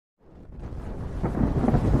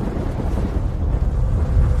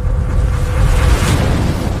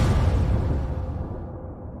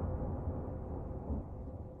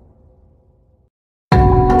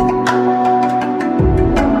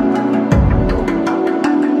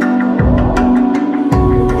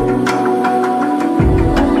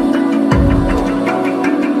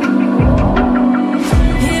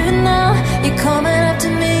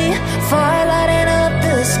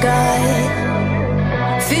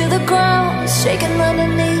Feel the ground shaking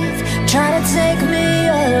underneath, trying to take me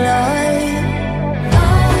alive.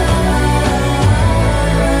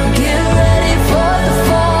 Get ready for the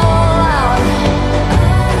fallout.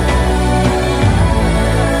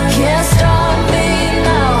 Can't stop me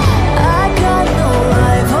now. I got no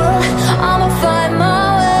rival. I'ma find my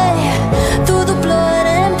way through the blood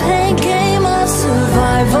and pain game of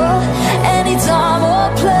survival. Any time or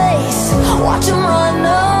place, watch 'em run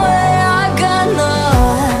away. I got none.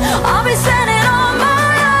 I'll be standing on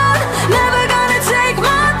my own, never gonna take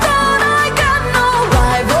my throne. I got no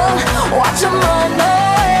rival. Watch 'em run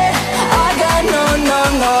away. I got no, no,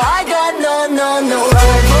 no. I got no, no, no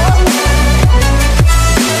rival.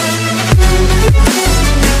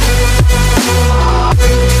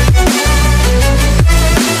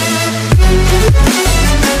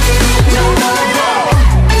 No rival.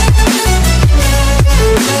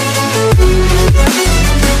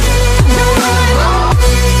 No rival.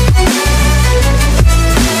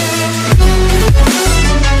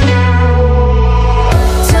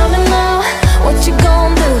 Tell me now, what you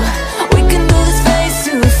gon' do? We can do this face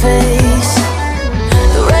to face.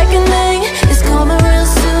 The reckoning is coming real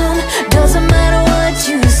soon. Doesn't matter what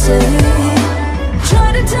you say. Try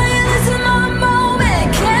to tell you this is my moment.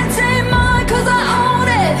 Can't take mine 'cause I own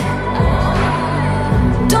it.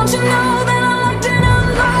 Don't you know that I'm locked and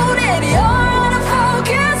unloaded? You're out of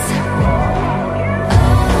focus.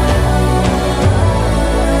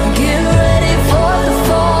 Get ready for the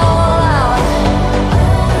fallout.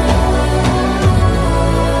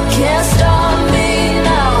 Can't stop me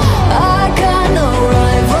now. I got no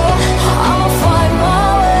rival. I'ma find my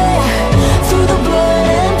way through the blood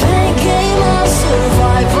and pain game of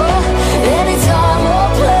survival. Any time or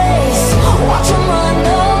place, watch 'em run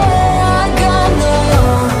away. I got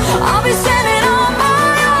none. I'll be standing on my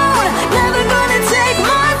own, never gonna take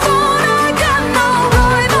my throne. I got no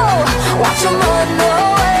rival. Watch 'em run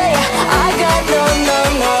away. I got no, no,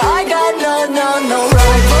 no. I got no, no, no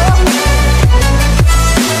rival.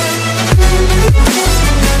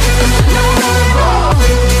 No rival.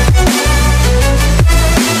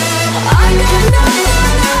 I got no, no,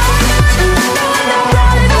 no, no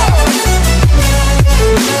rival.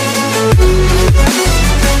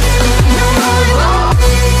 No rival.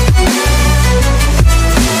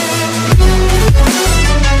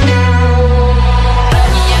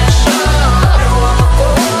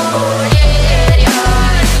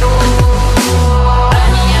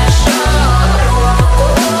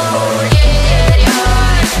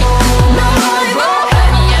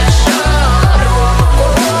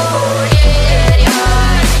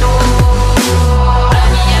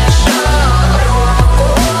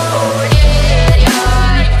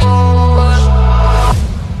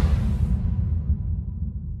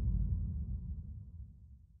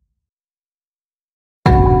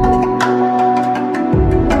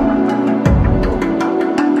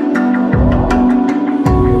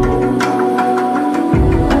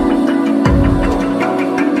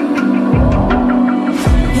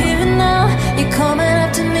 Even now, you're coming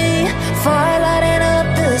up to me, fire lighting up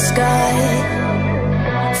the sky.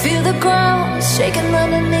 Feel the ground shaking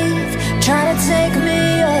underneath, trying to take me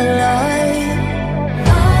alive.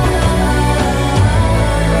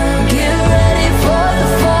 Get ready for the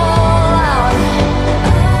fallout.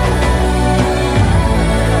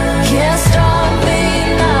 Can't stop me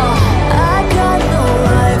now. I got no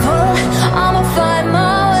rival. I'ma find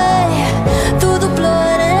my way through the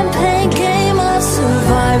blood and pain game of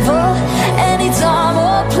survival. Any time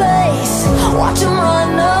or place, watch 'em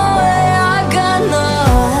run away. I got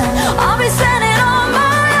none. I'll be standing on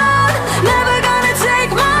my own, never gonna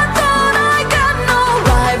take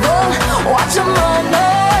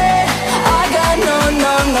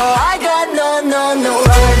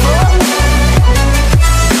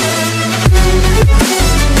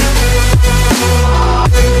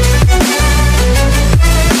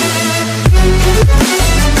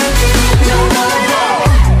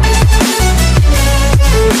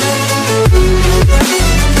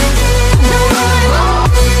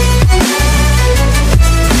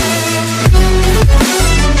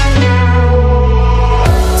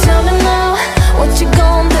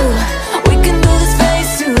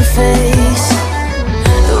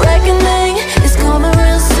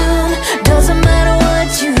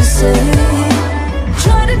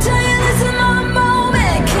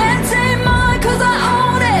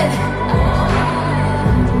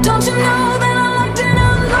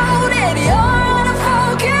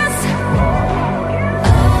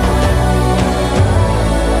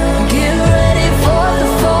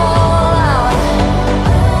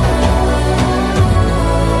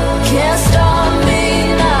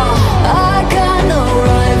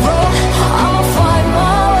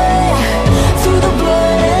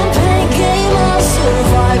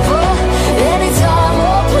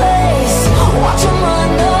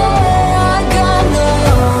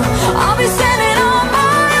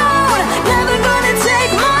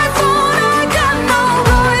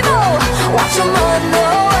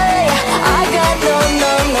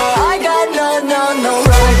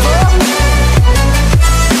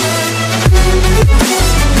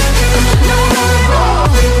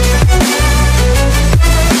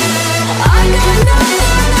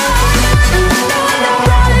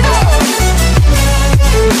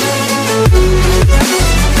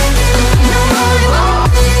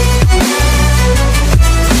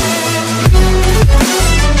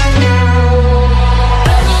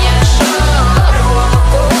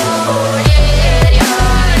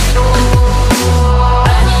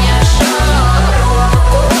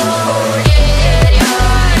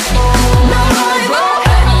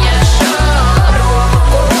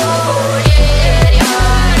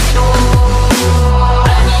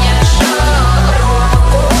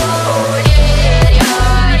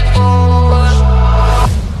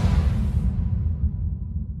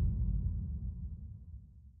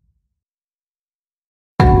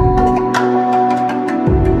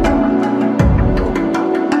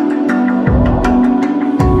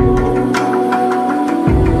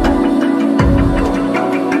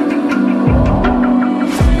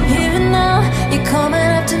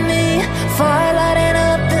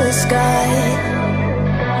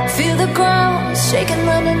shaking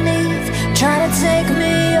underneath, trying to take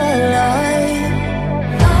me alive.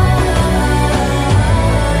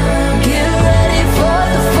 Get ready for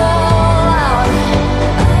the fallout.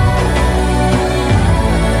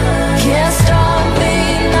 Can't stop me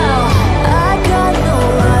now. I got no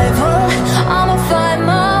rival. I'ma find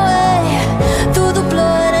my way through the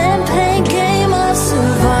blood and pain game of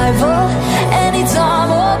survival. Any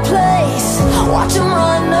time or place, watch 'em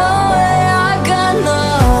run away. I got none.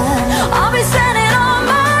 I'll be standing on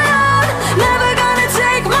my own, never gonna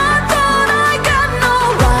take my throne. I got no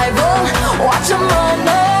rival. Watch 'em run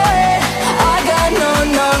away. I got no,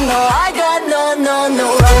 no, no. I got no, no, no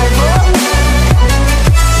rival.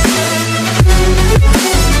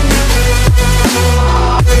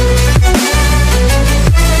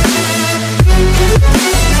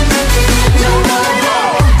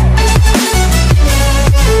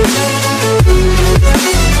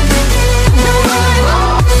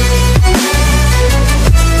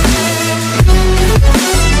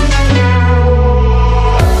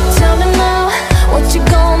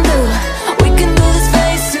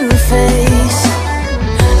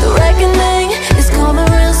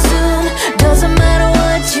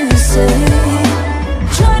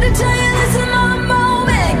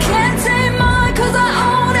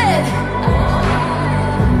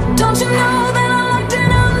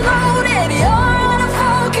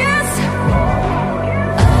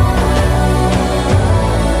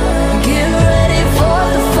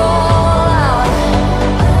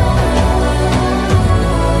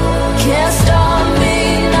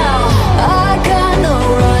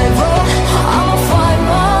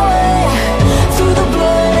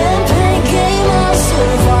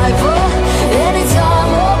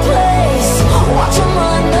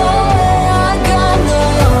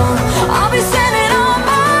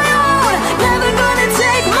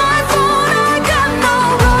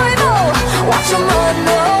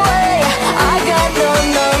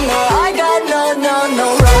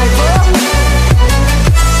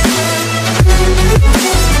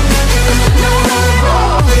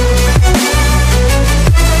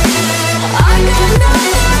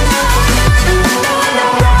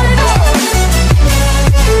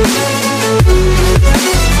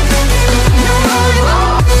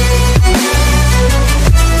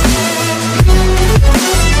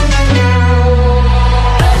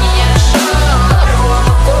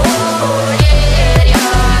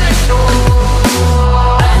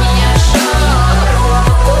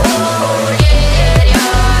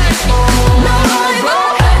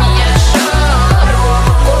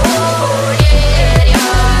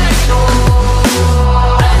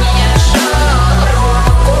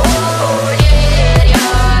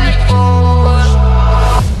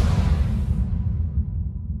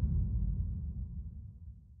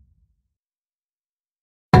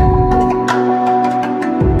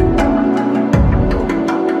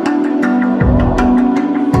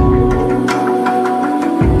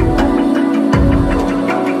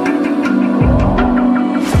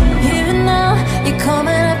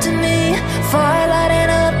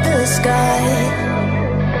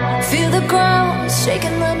 Feel the ground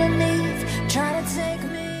shaking underneath.